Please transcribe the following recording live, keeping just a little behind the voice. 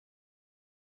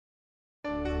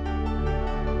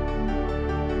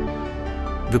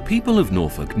The people of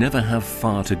Norfolk never have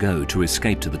far to go to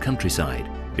escape to the countryside,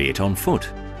 be it on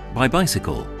foot, by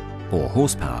bicycle, or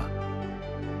horsepower.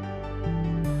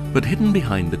 But hidden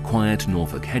behind the quiet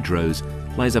Norfolk hedgerows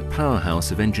lies a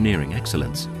powerhouse of engineering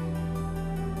excellence.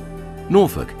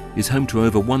 Norfolk is home to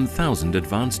over 1,000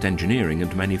 advanced engineering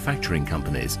and manufacturing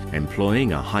companies,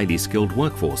 employing a highly skilled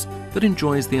workforce that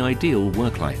enjoys the ideal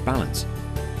work-life balance.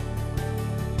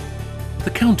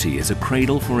 The county is a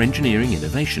cradle for engineering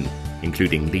innovation,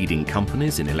 including leading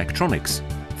companies in electronics,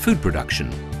 food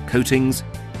production, coatings,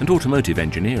 and automotive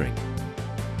engineering.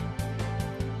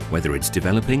 Whether it's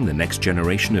developing the next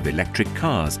generation of electric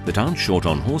cars that aren't short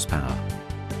on horsepower,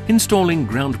 installing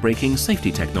groundbreaking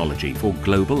safety technology for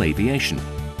global aviation,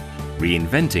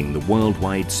 reinventing the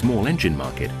worldwide small engine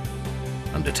market,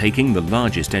 undertaking the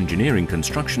largest engineering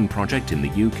construction project in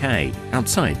the UK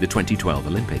outside the 2012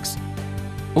 Olympics,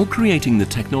 or creating the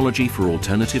technology for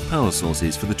alternative power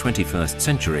sources for the 21st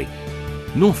century,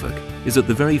 Norfolk is at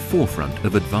the very forefront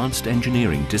of advanced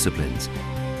engineering disciplines.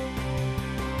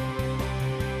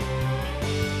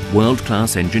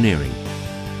 World-class engineering,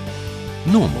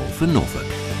 normal for Norfolk.